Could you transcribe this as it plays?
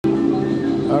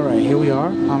Alright, here we are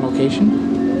on location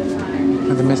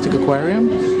at the Mystic Aquarium.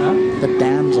 The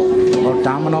Damsel, or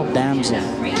Domino Damsel.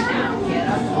 Get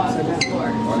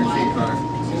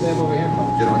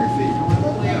on your feet.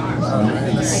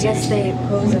 I guess they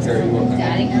pose as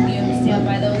Daddy, can you stand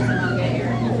by those and I'll get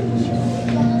here?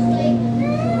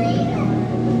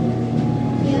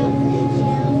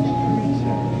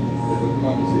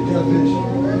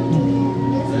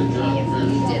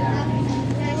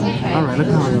 Alright, look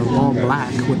how they're all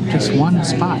black with just one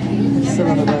spot. some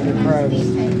of the other crows.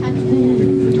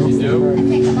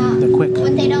 They're quick.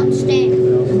 But they don't stink.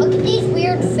 Look at these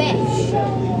weird fish.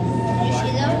 You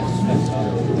see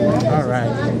those?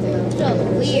 Alright. So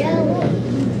weird.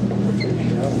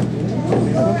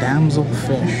 A damsel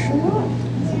fish.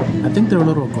 I think they're a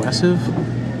little aggressive.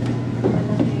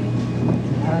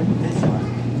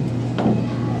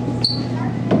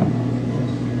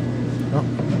 Oh,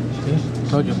 see?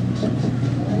 Told you.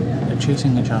 They're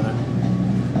chasing each other.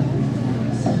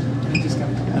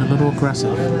 They're a little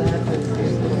aggressive.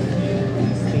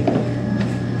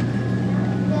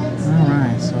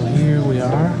 Alright, so here we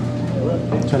are.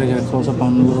 Try to get a close up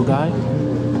on the little guy.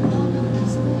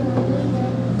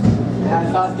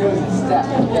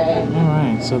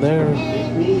 Alright, so they're,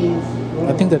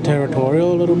 I think they're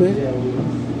territorial a little bit.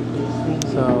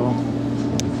 So,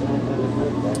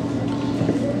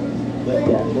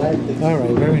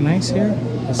 alright, very nice here.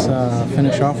 Let's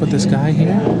finish off with this guy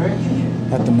here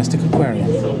at the Mystic Aquarium.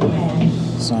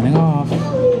 Signing off.